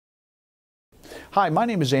Hi, my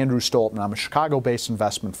name is Andrew Stoltman. I'm a Chicago-based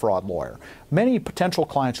investment fraud lawyer. Many potential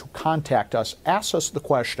clients who contact us ask us the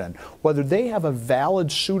question whether they have a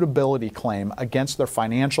valid suitability claim against their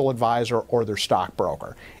financial advisor or their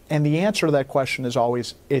stockbroker. And the answer to that question is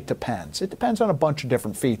always, it depends. It depends on a bunch of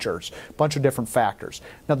different features, a bunch of different factors.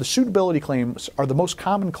 Now, the suitability claims are the most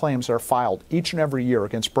common claims that are filed each and every year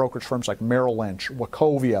against brokerage firms like Merrill Lynch,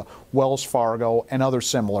 Wachovia, Wells Fargo, and other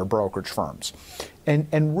similar brokerage firms.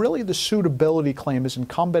 And really, the suitability claim is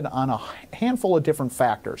incumbent on a handful of different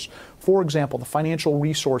factors. For example, the financial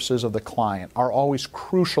resources of the client are always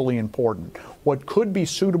crucially important. What could be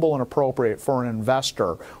suitable and appropriate for an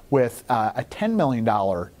investor with a $10 million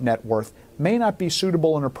net worth may not be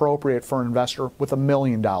suitable and appropriate for an investor with $1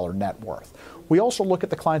 million net worth. We also look at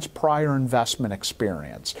the client's prior investment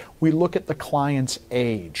experience. We look at the client's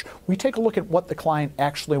age. We take a look at what the client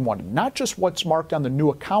actually wanted, not just what's marked on the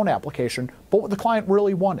new account application, but what the client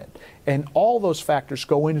really wanted. And all those factors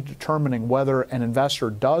go into determining whether an investor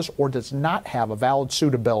does or does not have a valid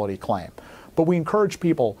suitability claim. But we encourage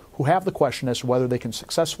people who have the question as to whether they can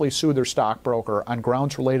successfully sue their stockbroker on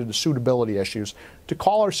grounds related to suitability issues to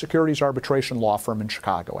call our securities arbitration law firm in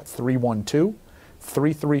Chicago at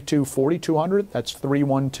 312-332-4200. That's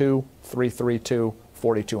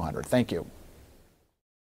 312-332-4200. Thank you.